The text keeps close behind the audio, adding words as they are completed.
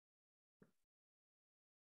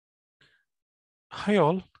Hi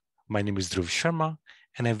all, my name is Dhruv Sharma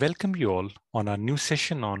and I welcome you all on our new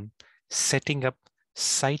session on setting up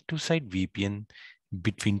site-to-site VPN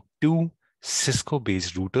between two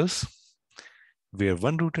Cisco-based routers, where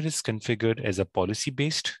one router is configured as a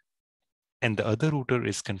policy-based and the other router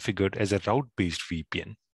is configured as a route-based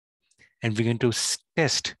VPN. And we're going to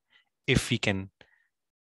test if we can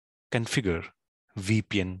configure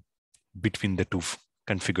VPN between the two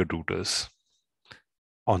configured routers.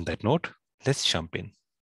 On that note, let's jump in.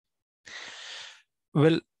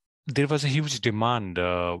 Well, there was a huge demand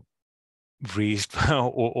raised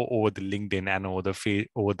over the LinkedIn and over the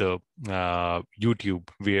YouTube,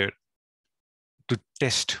 where to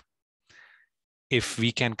test if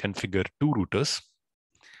we can configure two routers,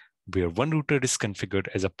 where one router is configured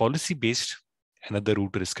as a policy-based, another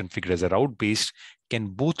router is configured as a route-based. Can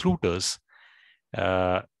both routers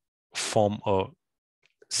form a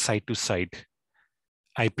site-to-site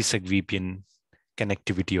Ipsec VPN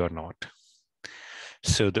connectivity or not?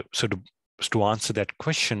 So to answer that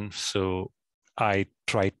question, so I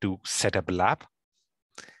tried to set up a lab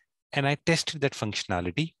and I tested that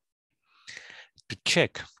functionality to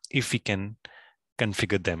check if we can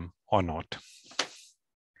configure them or not.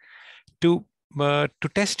 To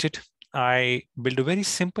test it, I built a very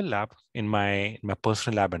simple lab in my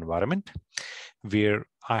personal lab environment where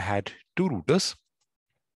I had two routers.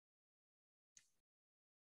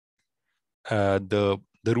 The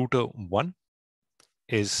router one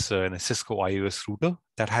is a Cisco iOS router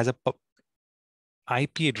that has a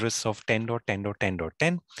IP address of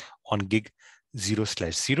 10.10.10.10 on gig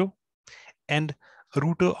 0/0, and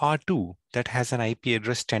router R2 that has an IP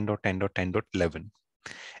address 10.10.10.11.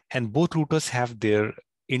 And both routers have their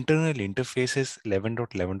internal interfaces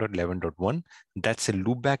 11.11.11.1. That's a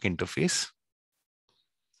loopback interface.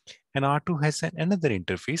 And R2 has another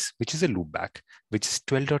interface, which is a loopback, which is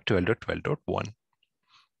 12.12.12.1.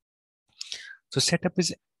 So setup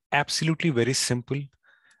is absolutely very simple.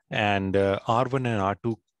 And R1 and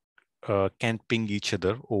R2 can ping each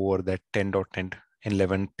other over that 10.10 and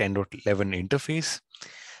 10.11 interface.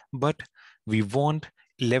 But we want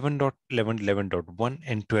 11.11.11.1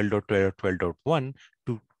 and 12.12.12.1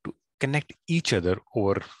 to connect each other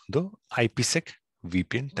over the Ipsec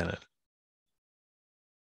VPN tunnel.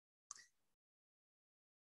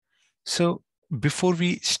 So before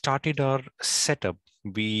we started our setup,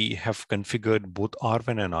 we have configured both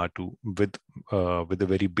R1 and R2 with a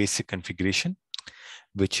very basic configuration,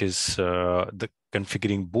 which is the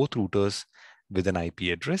configuring both routers with an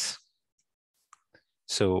IP address.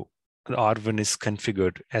 So R1 is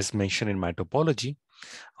configured as mentioned in my topology.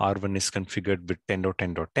 R1 is configured with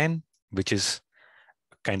 10.10.10, which is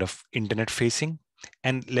kind of internet facing,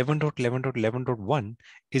 and 11.11.11.1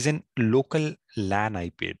 is an local LAN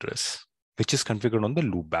IP address, which is configured on the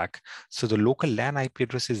loopback. So the local LAN IP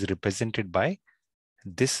address is represented by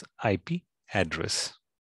this IP address.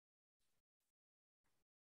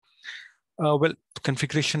 Well,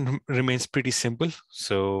 configuration remains pretty simple.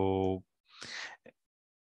 So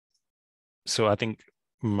I think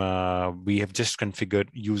we have just configured,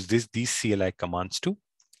 use these CLI commands to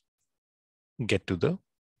get to the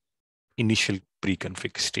initial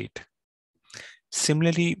pre-config state.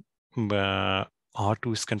 Similarly,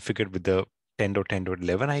 R2 is configured with the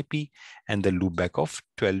 10.10.11 IP and the loopback of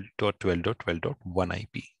 12.12.12.1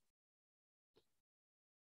 IP.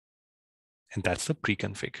 And that's the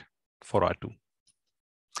pre-config for R2.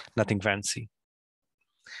 Nothing fancy.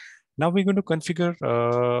 Now we're going to configure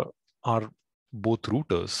our both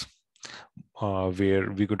routers,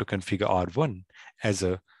 where we're going to configure R1 as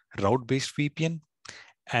a route-based VPN,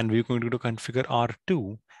 and we're going to configure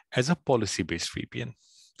R2 as a policy-based VPN.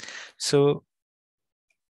 So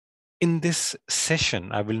in this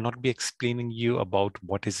session, I will not be explaining you about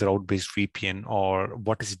what is route-based VPN or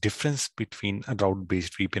what is the difference between a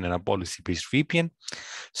route-based VPN and a policy-based VPN.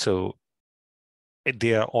 So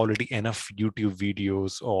there are already enough YouTube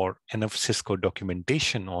videos or enough Cisco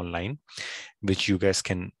documentation online, which you guys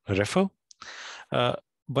can refer.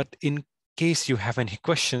 But in case you have any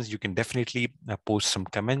questions, you can definitely post some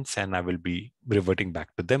comments and I will be reverting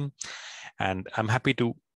back to them. And I'm happy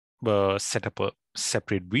to set up a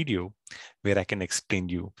separate video where I can explain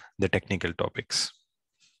you the technical topics.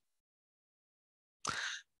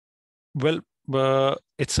 Well,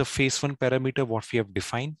 it's a phase one parameter, what we have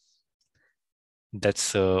defined.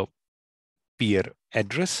 That's a peer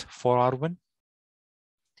address for R1.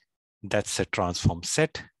 That's a transform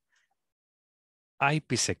set,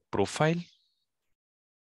 Ipsec profile,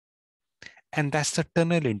 and that's the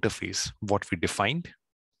tunnel interface, what we defined.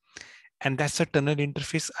 And that's the tunnel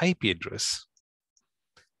interface IP address.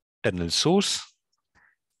 Tunnel source,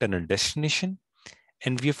 tunnel destination,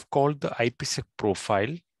 and we have called the IPsec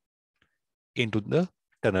profile into the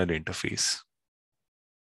tunnel interface.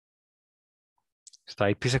 So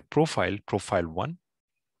the IPsec profile, profile 1,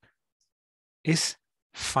 is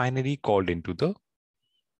finally called into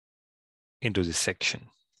this section.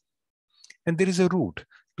 And there is a route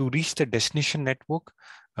to reach the destination network.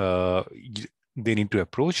 They need to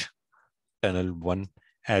approach tunnel 1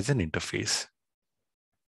 as an interface.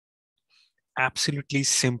 Absolutely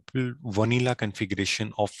simple vanilla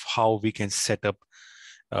configuration of how we can set up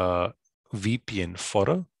VPN for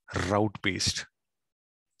a route-based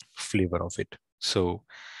flavor of it. So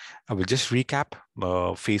I will just recap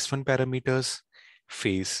phase 1 parameters,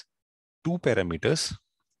 phase 2 parameters,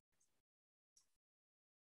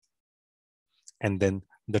 and then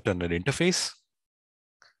the tunnel interface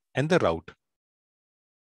and the route.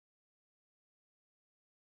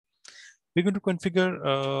 We're going to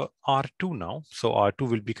configure R2 now. So R2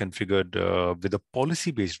 will be configured with a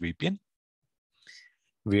policy-based VPN,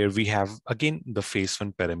 where we have, again, the phase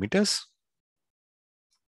 1 parameters,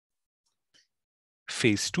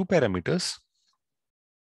 phase 2 parameters,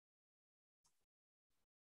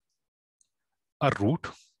 a route,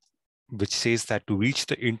 which says that to reach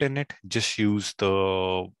the internet, just use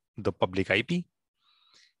the public IP,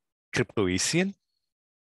 crypto ACL,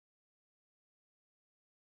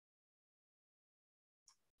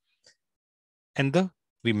 and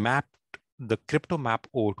we mapped the crypto map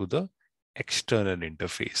over to the external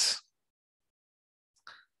interface.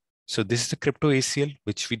 So this is the crypto ACL,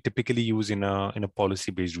 which we typically use in a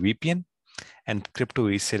policy-based VPN, and crypto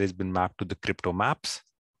ACL has been mapped to the crypto maps.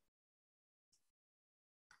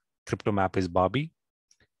 Crypto map is Barbie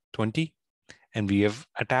 20, and we have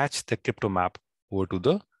attached the crypto map over to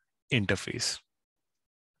the interface.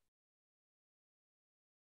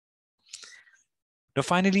 Now,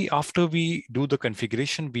 finally, after we do the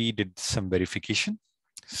configuration, we did some verification.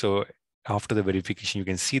 So after the verification, you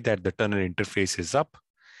can see that the tunnel interface is up.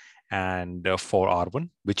 And for R1,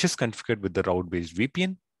 which is configured with the route-based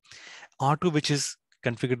VPN, R2, which is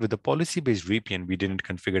configured with the policy-based VPN, we didn't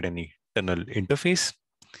configure any tunnel interface.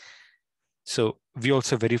 So we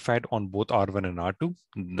also verified on both R1 and R2,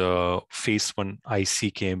 the phase 1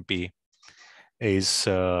 ICKMP is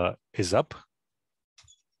up,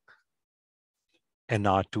 and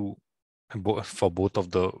R2 for both of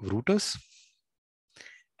the routers.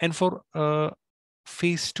 And for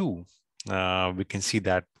phase 2, we can see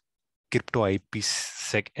that crypto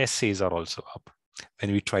IPsec essays are also up.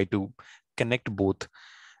 When we try to connect both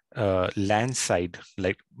LAN side,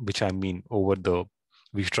 like which I mean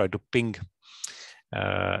we try to ping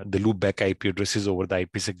the loopback IP addresses over the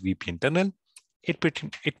IPsec VPN tunnel,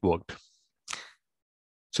 it worked.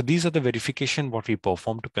 So these are the verification what we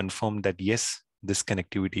performed to confirm that yes, this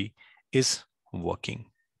connectivity is working.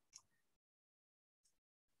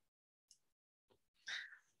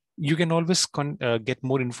 You can always get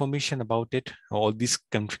more information about it. All these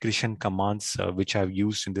configuration commands which I've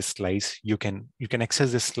used in this slides, you can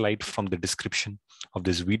access this slide from the description of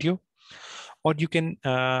this video, or you can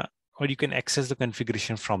access the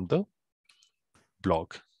configuration from the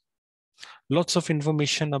blog. Lots of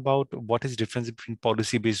information about what is difference between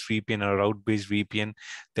policy-based VPN and route-based VPN.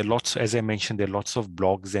 There are lots, as I mentioned, there are lots of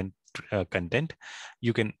blogs and content.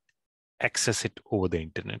 You can access it over the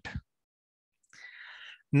internet.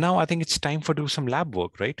 Now I think it's time for do some lab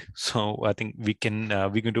work, right? So I think we're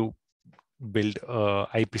going to build a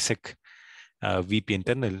IPsec VPN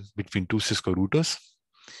tunnel between two Cisco routers,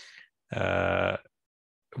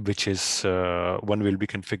 which is one will be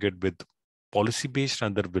configured with policy-based,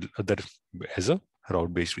 and other as a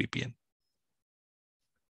route-based VPN.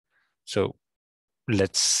 So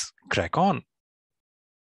let's crack on.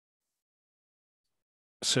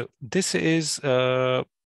 So this is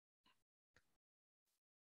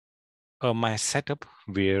my setup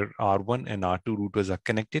where R1 and R2 routers are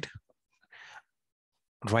connected.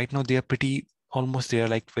 Right now they are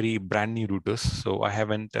like very brand new routers. So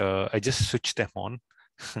I just switched them on.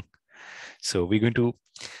 So we're going to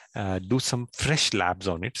do some fresh labs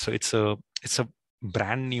on it. So it's a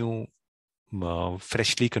brand new,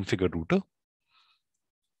 freshly configured router.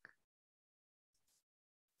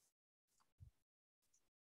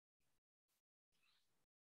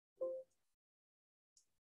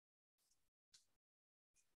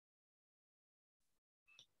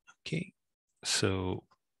 Okay, so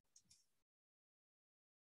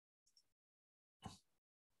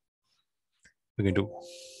we're going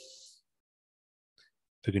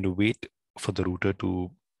to wait for the router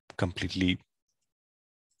to completely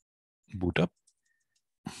boot up.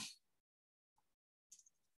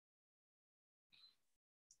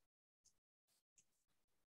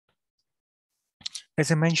 As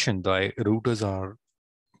I mentioned, the routers are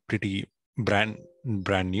pretty brand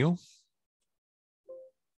new.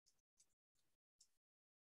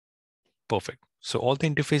 Perfect. So all the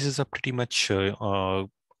interfaces are pretty much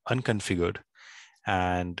unconfigured,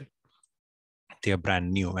 and they are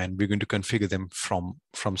brand new, and we're going to configure them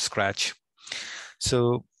from scratch.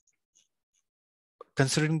 So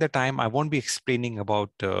considering the time, I won't be explaining about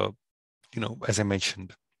as I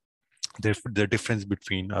mentioned, the difference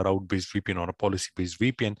between a route-based VPN or a policy-based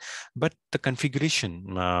VPN, but the configuration,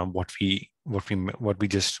 what we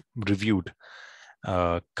just reviewed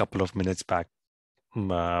a couple of minutes back,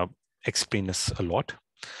 explain us a lot.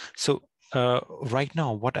 So right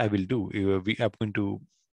now, what I will do, we are going to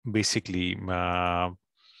basically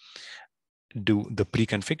do the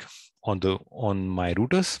pre-config on my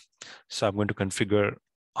routers. So I'm going to configure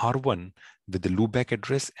R1 with the loopback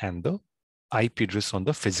address and the IP address on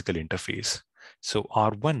the physical interface. So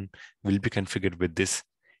R1 will be configured with this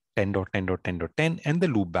 10.10.10.10 and the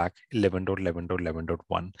loopback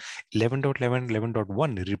 11.11.11.1.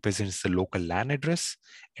 11.11.11.1 represents the local LAN address,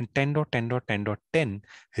 and 10.10.10.10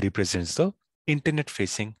 represents the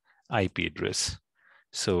internet-facing IP address.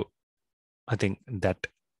 So I think that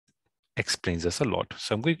explains us a lot.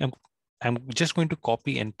 So I'm just going to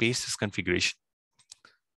copy and paste this configuration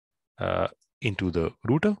into the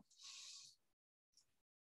router.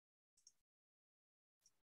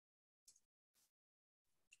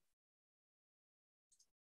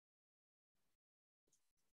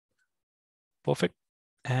 Perfect.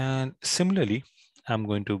 And similarly, I'm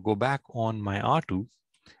going to go back on my R2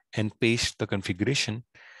 and paste the configuration,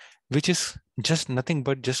 which is just nothing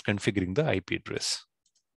but just configuring the IP address.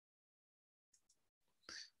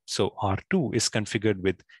 So R2 is configured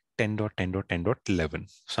with 10.10.10.11.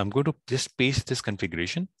 So I'm going to just paste this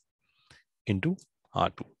configuration into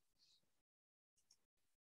R2.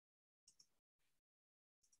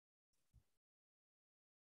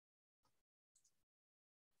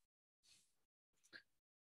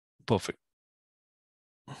 Perfect.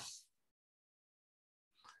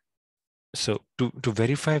 So to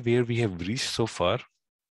verify where we have reached so far,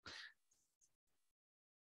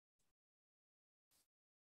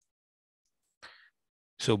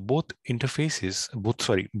 so both interfaces, both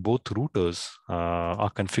routers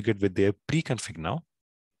are configured with their pre-config now,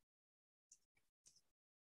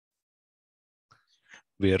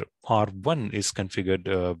 where R1 is configured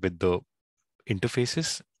with the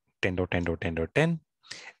interfaces 10.10.10.10,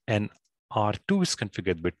 and R2 is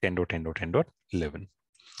configured with 10.10.10.11.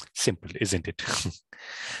 Simple, isn't it?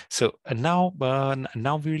 So now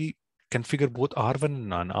we'll configure both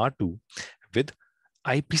R1 and R2 with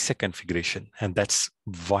Ipsec configuration, and that's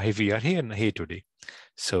why we are here today.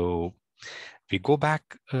 So we go back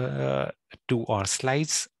to our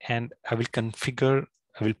slides, and I will pretty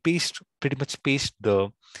much paste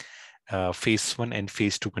the phase 1 and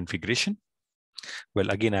phase 2 configuration. Well,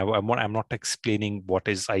 again, I'm not explaining what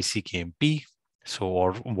is ICKMP,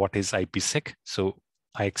 or what is Ipsec. So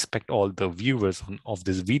I expect all the viewers of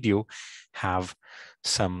this video have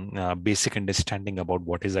some basic understanding about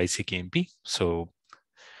what is ICKMP. So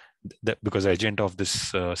because the agenda of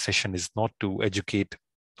this session is not to educate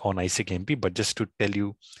on ICKMP, but just to tell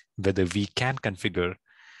you whether we can configure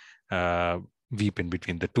VPN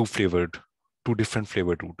between the two different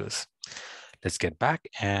flavored routers. Let's get back,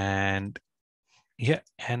 and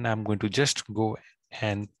and I'm going to just go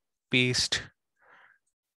and paste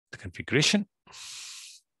the configuration.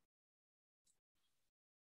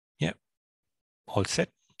 Yeah, all set.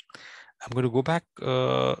 I'm going to go back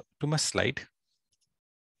to my slide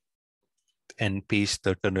and paste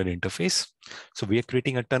the tunnel interface. So we are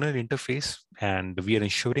creating a tunnel interface, and we are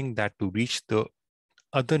ensuring that to reach the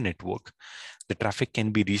other network, the traffic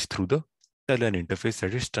can be reached through the tunnel interface,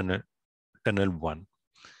 that is tunnel 1.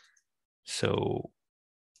 So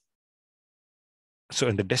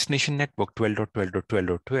in the destination network,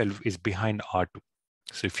 12.12.12.12 is behind R2.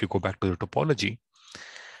 So if you go back to the topology,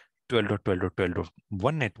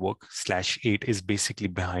 12.12.12.1 network /8 is basically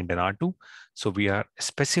behind an R2. So we are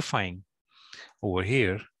specifying over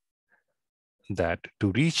here that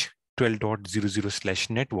to reach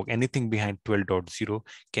 12.00/network, anything behind 12.0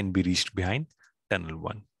 can be reached behind tunnel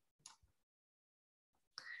 1.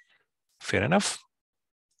 Fair enough.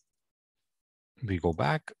 We go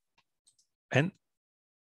back and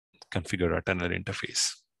configure our tunnel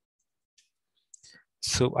interface.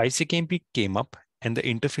 So ICKMP came up, and the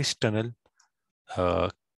interface tunnel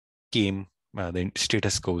the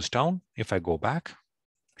status goes down. If I go back,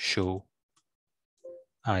 show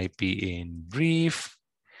IP in brief,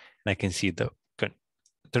 and I can see the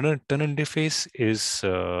tunnel interface is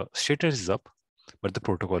status is up, but the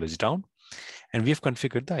protocol is down. And we have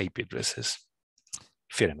configured the IP addresses.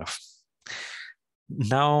 Fair enough.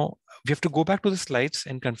 Now we have to go back to the slides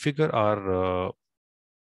and configure our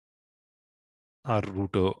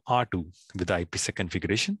router R2 with the IPsec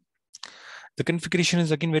configuration. The configuration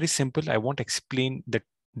is again very simple. I won't explain the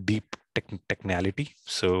deep technicality.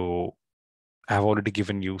 So I've already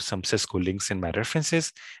given you some Cisco links in my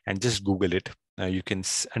references, and just Google it. You can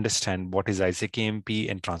understand what is ISAK-AMP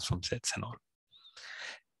and transform sets and all.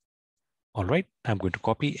 All right, I'm going to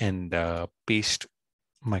copy and paste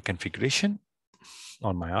my configuration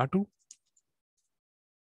on my R2.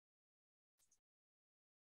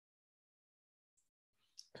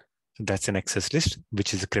 So that's an access list,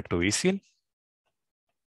 which is a crypto ACL.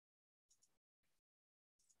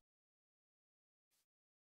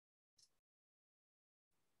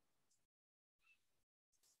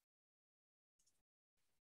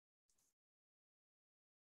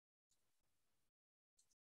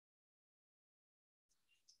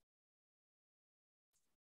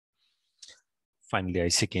 Finally,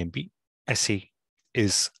 ISAK-AMP SA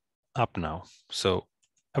is up now. So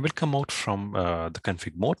I will come out from the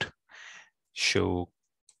config mode, show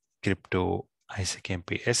crypto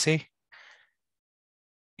ISAK-AMP SA.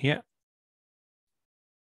 Yeah,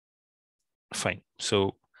 fine.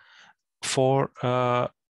 So for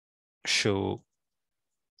show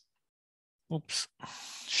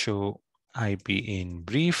IP in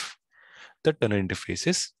brief, the tunnel interface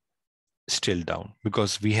is still down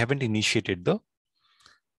because we haven't initiated the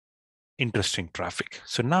interesting traffic.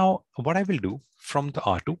 So now what I will do from the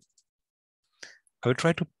R2, I will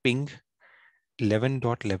try to ping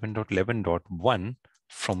 11.11.11.1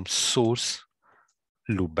 from source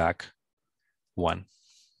loopback 1.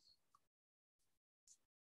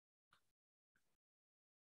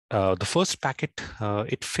 The first packet,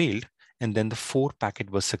 it failed, and then the 4th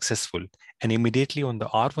packet was successful. And immediately on the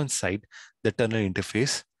R1 side, the tunnel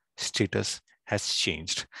interface status has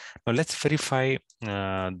changed. Now let's verify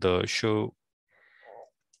the show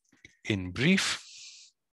in brief.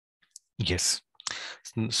 Yes.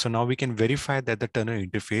 So now we can verify that the tunnel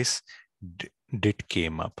interface did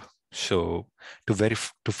came up. So to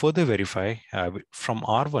further verify from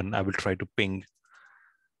R1, I will try to ping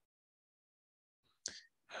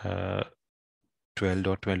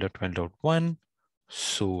 12.12.12.1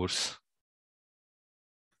 source.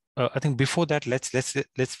 I think before that, let's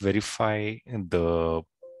verify the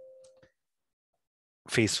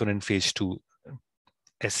phase 1 and phase 2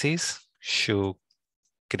 essays. Show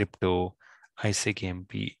crypto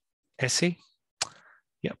ISAK-AMP essay.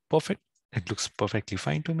 Yeah, perfect. It looks perfectly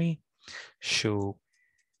fine to me. Show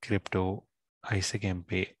crypto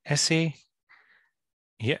ISAK-AMP essay.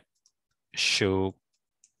 Yeah. Show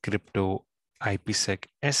crypto IPsec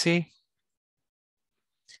essay.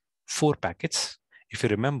 4 packets. If you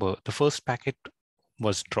remember, the first packet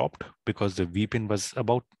was dropped because the VPN was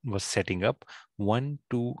setting up 1,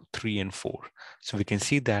 2, 3, and 4. So we can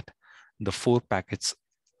see that the 4 packets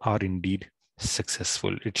are indeed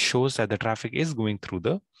successful. It shows that the traffic is going through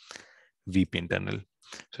the VPN tunnel.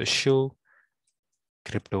 So show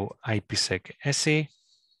crypto IPsec essay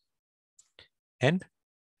and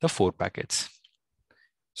the 4 packets.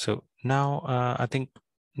 So now I think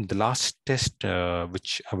the last test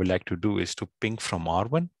which I would like to do is to ping from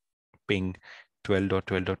R1, ping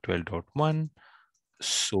 12.12.12.1,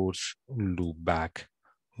 source loopback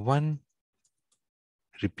 1,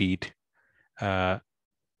 repeat 10.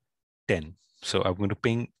 So I'm going to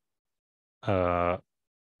ping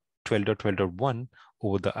 12.12.1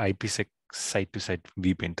 over the IPsec site-to-site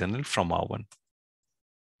VPN tunnel from R1.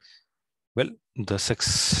 Well, the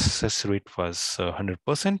success rate was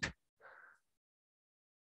 100%.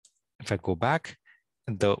 If I go back,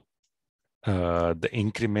 the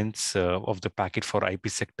increments of the packet for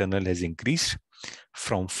IPsec tunnel has increased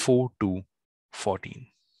from 4 to 14.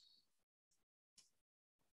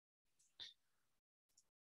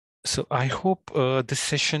 So I hope this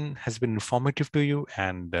session has been informative to you,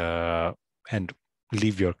 and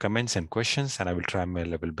leave your comments and questions, and I will try my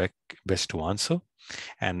level best to answer.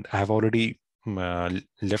 And I have already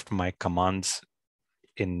left my commands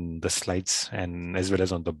in the slides and as well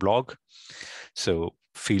as on the blog. So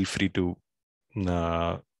feel free to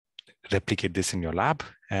replicate this in your lab.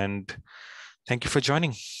 And thank you for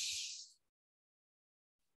joining.